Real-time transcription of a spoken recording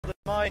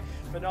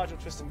For Nigel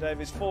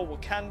Twiston-Davies, 4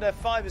 Wakanda,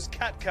 5 is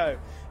Catco,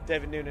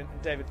 David Noonan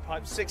and David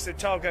Pipe, 6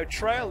 Otago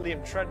Trail,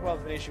 Liam Treadwell,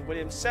 Venetia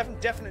Williams, 7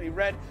 Definitely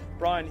Red,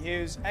 Brian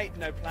Hughes, 8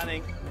 No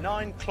Planning,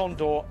 9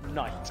 Clondor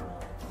Night.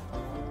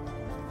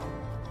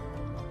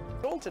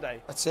 All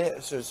today. That's it.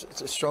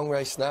 It's a strong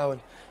race now, and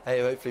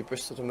hey, hopefully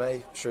Bristol to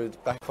May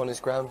should back on his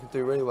ground and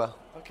do really well.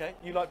 Okay,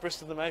 you like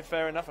Bristol to May,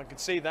 fair enough, I can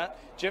see that.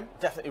 Jim?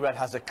 Definitely Red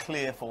has a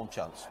clear form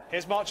chance.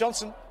 Here's Mark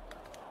Johnson.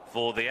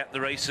 For the At the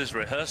Races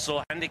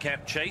Rehearsal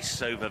Handicap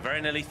Chase over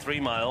very nearly 3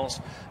 miles,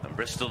 and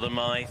Bristol to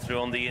May through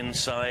on the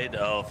inside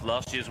of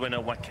last year's winner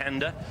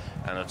Wakanda,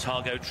 and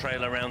Otago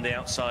Trail around the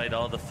outside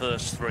are the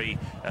first 3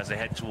 as they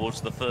head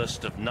towards the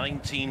first of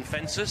 19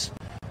 fences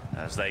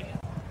as they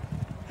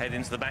head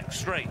into the back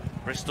straight.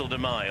 Bristol to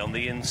May on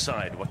the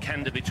inside,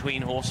 Wakanda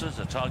between horses,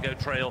 Otago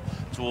Trail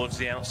towards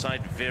the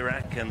outside,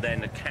 Virac and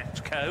then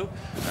Catco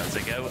as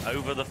they go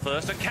over the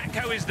first. And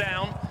Catco is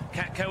down.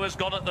 Catco has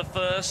gone at the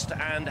first,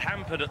 and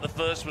hampered at the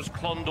first was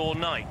Clondor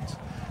Night.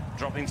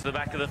 Dropping to the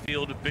back of the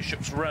field of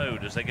Bishop's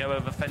Road as they go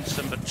over fence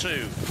number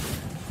 2.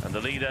 And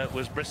the leader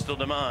was Bristol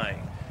to May.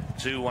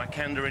 2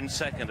 Wakanda in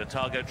second,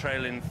 Otago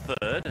Trail in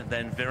third, and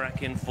then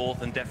Virac in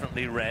fourth and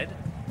Definitely Red.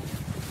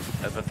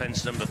 Over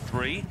fence number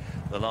 3,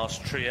 the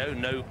last trio,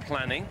 No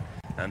Planning,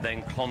 and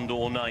then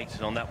Clondor Night,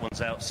 and on that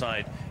one's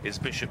outside is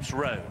Bishop's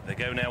Road. They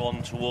go now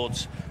on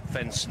towards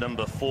fence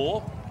number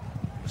 4.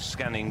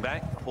 Scanning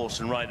back, horse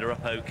and rider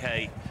up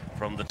okay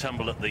from the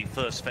tumble at the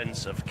first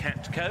fence of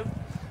Catco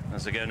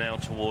as they go now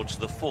towards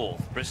the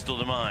 4th. Bristol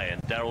to May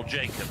and Daryl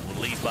Jacob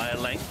will lead by a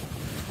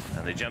length,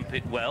 and they jump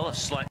it well. A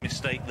slight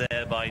mistake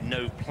there by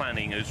No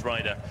Planning, whose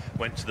rider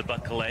went to the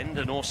buckle end,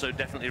 and also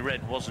Definitely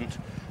Red wasn't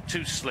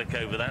too slick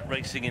over that,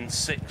 racing in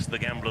 6th, the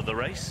gambler of the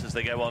race, as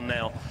they go on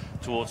now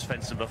towards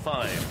fence number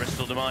 5.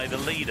 Bristol to May the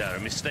leader,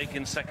 a mistake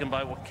in second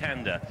by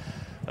Wakanda.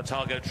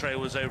 Otago Trail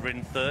was over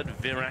in third,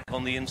 Virac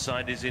on the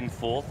inside is in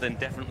fourth, then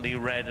Definitely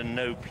Red and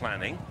No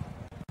Planning.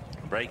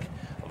 Break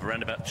of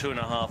around about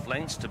 2.5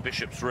 lengths to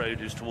Bishop's Road,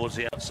 who's towards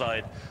the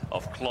outside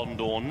of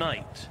Clondor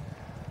Night.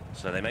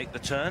 So they make the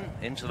turn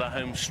into the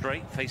home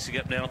straight, facing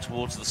up now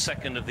towards the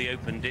second of the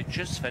open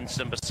ditches, fence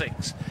number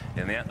 6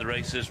 in the At the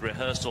Races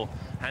Rehearsal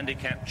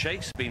Handicap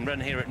Chase, being run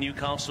here at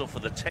Newcastle for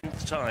the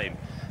 10th time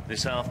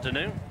this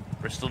afternoon.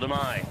 Bristol to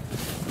May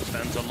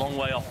stands a long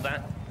way off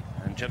that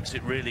and jumps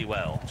it really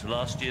well to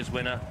last year's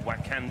winner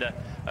Wakanda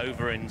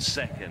over in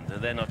second,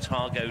 and then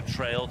Otago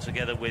Trail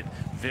together with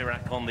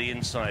Virac on the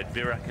inside.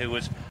 Virac, who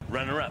was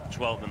runner-up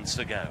 12 months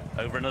ago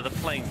over another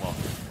plain one,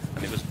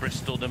 and it was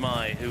Bristol to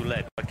May who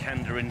led.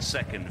 Wakanda in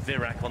second,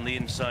 Virac on the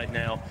inside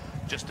now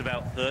just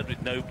about third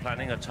with No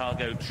Planning.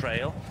 Otago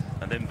Trail,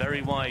 and then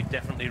very wide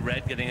Definitely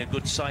Red getting a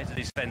good sight at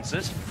his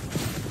fences.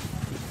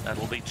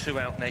 That'll be 2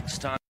 out next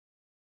time.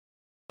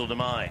 To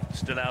May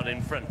still out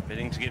in front,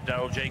 bidding to give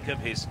Daryl Jacob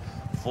his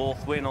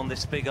 4th win on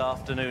this big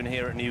afternoon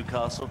here at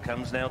Newcastle.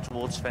 Comes now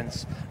towards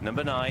fence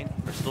number 9.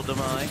 Bristol to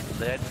May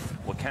led,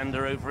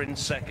 Wakanda over in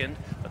second,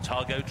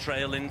 Otago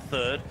Trail in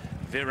third.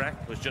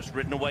 Virac was just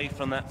ridden away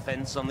from that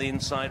fence on the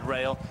inside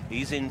rail.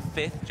 He's in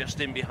 5th, just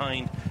in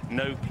behind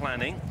No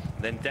Planning.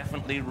 Then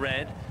Definitely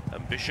Red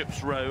and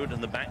Bishop's Road,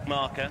 and the back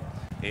marker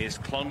is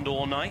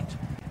Clondor Night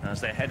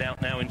as they head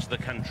out now into the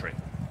country.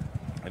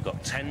 They've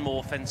got 10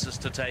 more fences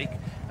to take,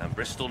 and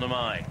Bristol to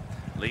May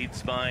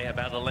leads by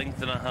about 1.5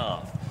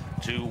 lengths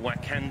to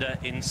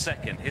Wakanda in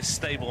second. His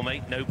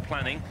stablemate, No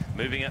Planning,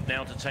 moving up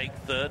now to take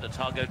third.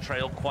 Otago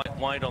Trail quite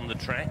wide on the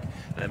track.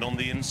 Then on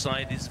the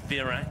inside is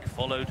Virac,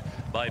 followed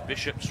by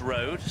Bishop's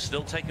Road.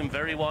 Still taken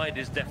very wide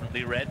is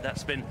Definitely Red.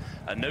 That's been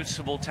a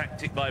noticeable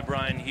tactic by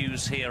Brian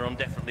Hughes here on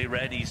Definitely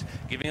Red. He's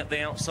giving up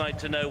the outside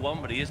to no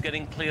one, but he is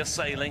getting clear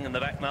sailing, and the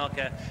back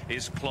marker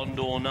is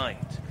Clondor Night.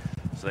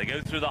 So they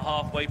go through the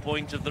halfway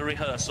point of the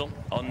rehearsal,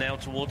 on now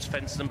towards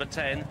fence number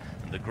 10,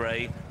 and the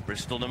grey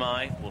Bristol to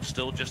May will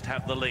still just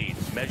have the lead.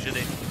 Measured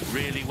it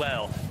really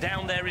well.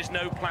 Down there is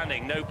No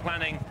Planning. No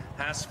Planning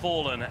has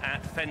fallen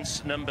at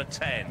fence number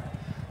 10.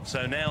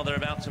 So now they're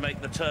about to make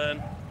the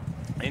turn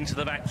into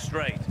the back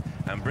straight,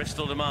 and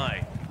Bristol to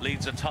May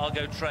leads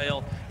Otago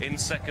Trail in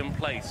second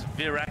place.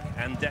 Virac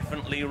and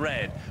Definitely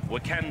Red.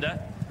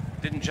 Wakanda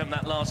didn't jump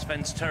that last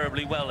fence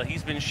terribly well.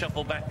 He's been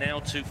shuffled back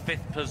now to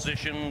 5th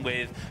position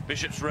with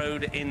Bishop's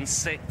Road in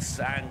 6th,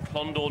 and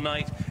Clondor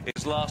Night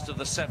is last of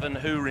the 7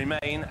 who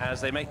remain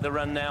as they make the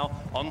run now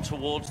on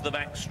towards the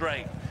back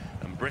straight.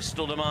 And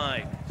Bristol to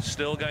May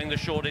still going the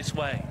shortest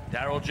way.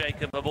 Daryl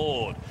Jacob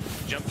aboard,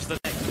 jumps the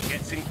next,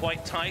 gets in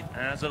quite tight,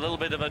 and has a little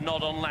bit of a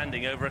nod on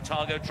landing over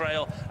Otago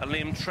Trail and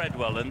Liam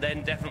Treadwell, and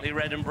then Definitely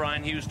Red and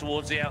Brian Hughes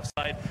towards the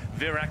outside.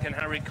 Virac and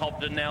Harry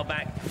Cobden now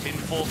back in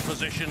 4th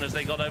position as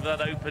they got over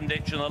that open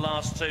ditch, and the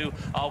last 2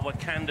 are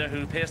Wakanda,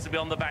 who appears to be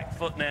on the back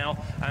foot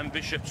now, and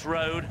Bishop's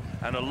Road,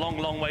 and a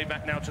long way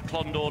back now to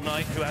Clondor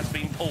Night, who has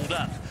been pulled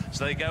up.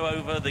 So they go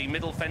over the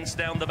middle fence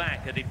down the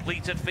back, a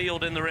depleted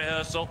field in the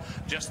rehearsal.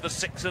 Just the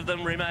 6 of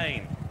them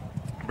remain.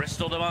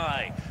 Bristol de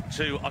Mai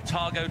to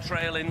Otago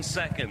Trail in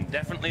second.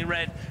 Definitely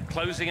Red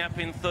closing up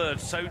in third.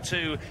 So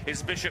too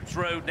is Bishop's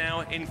Road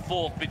now in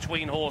fourth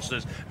between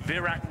horses.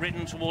 Virac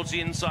ridden towards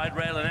the inside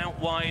rail, and out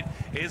wide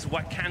is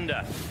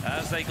Wakanda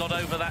as they got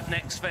over that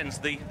next fence,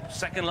 the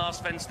second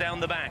last fence down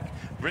the back.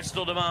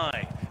 Bristol de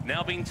Mai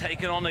now being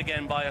taken on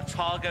again by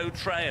Otago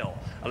Trail.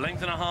 A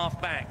length and a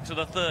half back to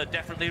the third,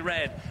 Definitely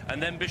Red.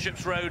 And then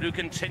Bishop's Road, who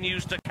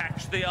continues to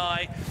catch the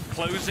eye,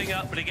 closing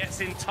up, but he gets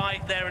in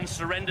tight there and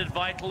surrendered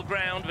vital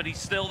ground, but he's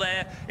still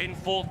there in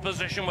fourth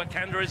position.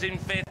 Wakanda is in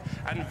fifth,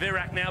 and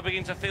Virac now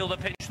beginning to feel the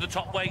pinch. The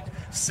top weight,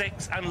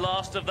 sixth and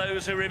last of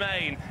those who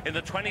remain in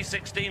the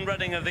 2016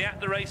 running of the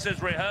At the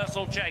Races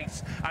Rehearsal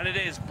Chase. And it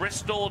is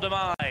Bristol de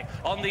Mai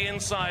on the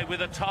inside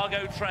with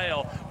Otago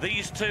Trail.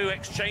 These two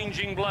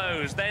exchanging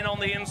blows. Then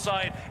on the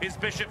inside is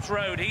Bishop's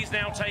Road. He's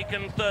now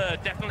taken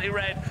third. Definitely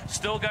Red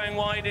still going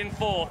wide in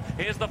fourth.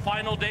 Here's the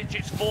final ditch.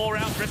 It's four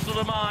out. Bristol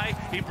de Mai.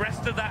 He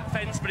breasted that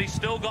fence, but he's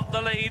still got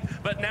the lead.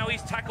 But now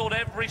he's tackled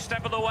every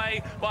step of the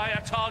way by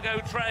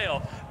Otago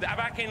Trail.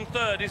 Back in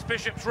third is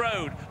Bishop's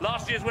Road.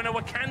 Last year's winner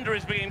Wakanda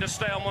is beginning to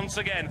stay on once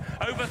again.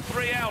 Over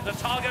three out.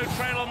 Otago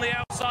Trail on the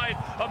outside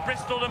of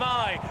Bristol de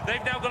Mai.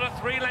 They've now got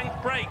a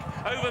three-length break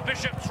over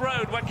Bishop's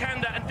Road.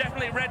 Wakanda and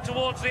Definitely Red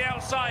towards the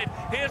outside.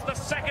 Here's the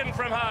second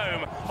from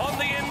home. On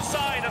the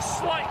inside, a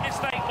slight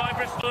mistake by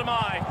Bristol de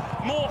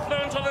Mai. More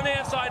fluent on the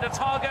near side.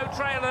 Otago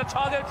Trail, and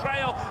Otago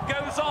Trail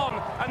goes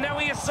on. And now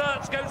he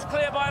asserts, goes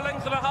clear by a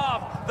length and a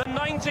half. The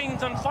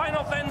 19th and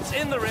final fence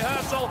in the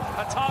rehearsal.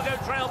 Otago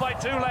Trail by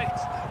 2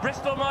 lengths.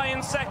 Bristol de Mai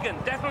in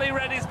second. Definitely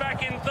Red is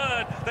back in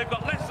third. They've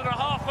got less than a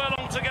half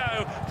furlong to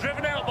go.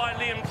 Driven out by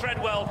Liam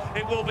Treadwell.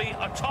 It will be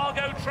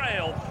Otago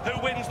Trail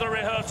who wins the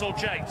Rehearsal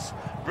Chase.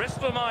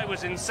 Bristol de Mai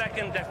was in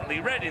second, Definitely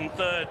Red in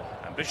third,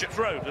 and Bishop's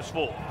Road was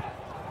fourth.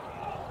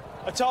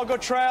 Otago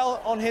Trail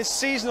on his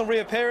seasonal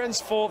reappearance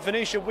for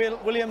Venetia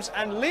Williams,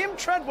 and Liam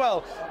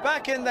Treadwell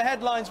back in the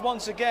headlines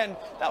once again.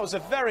 That was a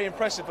very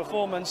impressive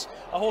performance.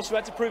 A horse who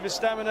had to prove his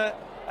stamina.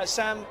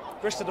 Sam,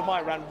 Bristol de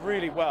Mai ran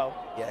really well.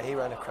 Yeah, he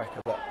ran a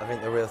cracker, but I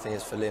think the real thing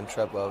is for Liam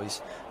Treadwell.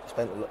 He's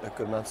spent a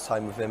good amount of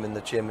time with him in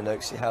the gym in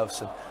Oaksey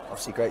House, and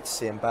obviously great to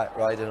see him back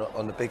riding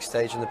on the big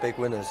stage and the big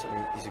winners. I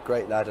mean, he's a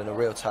great lad and a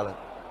real talent.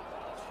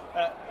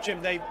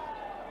 Jim, they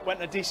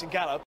went a decent gallop.